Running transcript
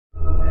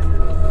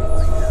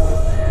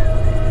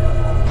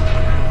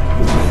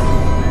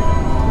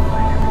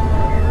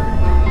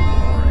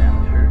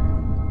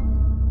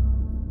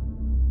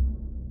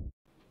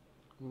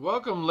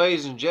Welcome,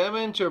 ladies and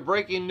gentlemen, to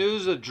breaking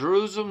news of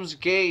Jerusalem's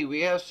gate.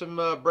 We have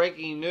some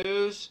breaking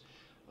news.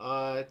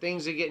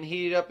 Things are getting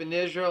heated up in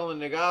Israel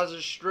and the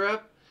Gaza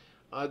Strip.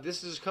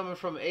 This is coming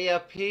from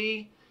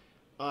AFP.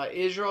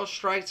 Israel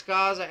strikes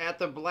Gaza at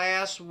the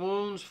blast,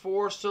 wounds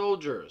 4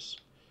 soldiers.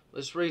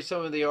 Let's read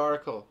some of the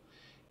article.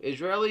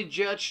 Israeli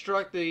jets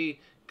struck the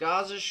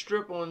Gaza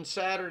Strip on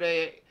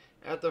Saturday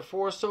after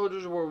 4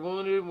 soldiers were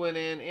wounded when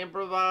an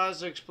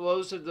improvised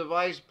explosive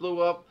device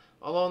blew up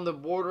along the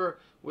border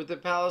with the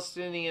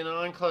Palestinian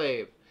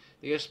enclave.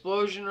 The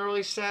explosion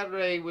early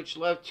Saturday, which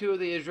left 2 of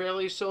the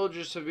Israeli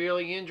soldiers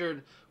severely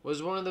injured,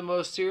 was one of the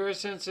most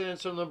serious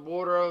incidents on the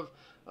border of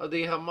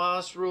the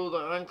Hamas-ruled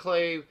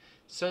enclave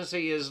since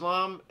the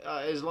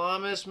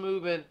Islamist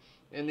movement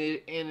and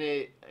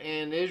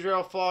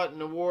Israel fought in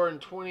the war in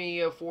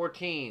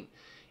 2014.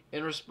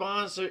 In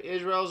response,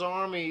 Israel's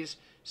armies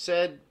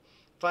said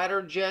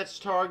fighter jets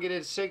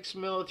targeted 6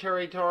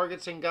 military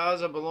targets in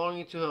Gaza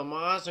belonging to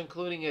Hamas,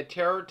 including a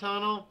terror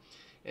tunnel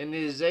in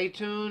the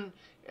Zaytun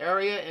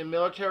area and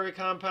military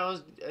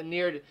compounds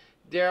near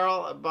Deir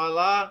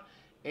al-Balah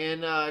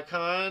and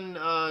Khan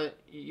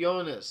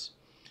Younis.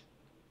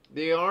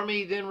 The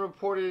army then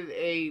reported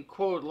a,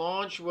 quote,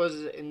 launch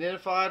was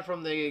identified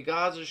from the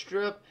Gaza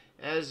Strip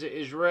as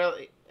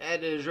Israeli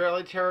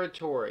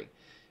territory.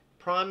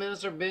 Prime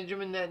Minister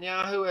Benjamin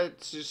Netanyahu at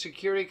the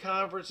security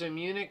conference in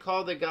Munich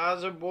called the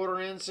Gaza border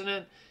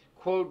incident,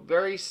 quote,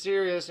 very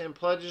serious and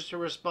pledges to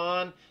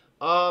respond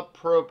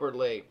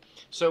appropriately.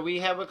 So we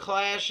have a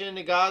clash in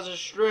the Gaza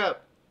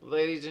Strip,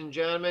 ladies and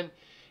gentlemen.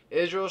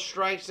 Israel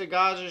strikes the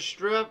Gaza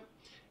Strip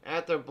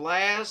after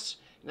blasts.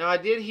 Now I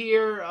did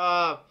hear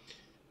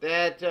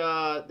that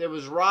there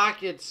was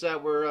rockets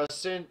that were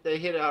sent. They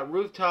hit a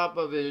rooftop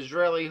of an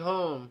Israeli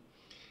home,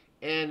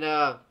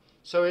 and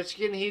so it's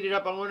getting heated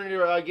up. I wanted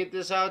to get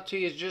this out to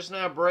you. It's just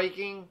now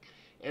breaking,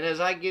 and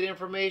as I get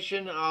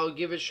information, I'll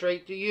give it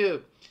straight to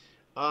you.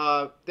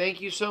 Thank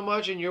you so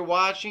much, and you're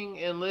watching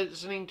and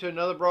listening to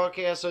another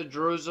broadcast of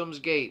Jerusalem's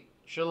Gate.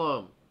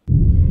 Shalom.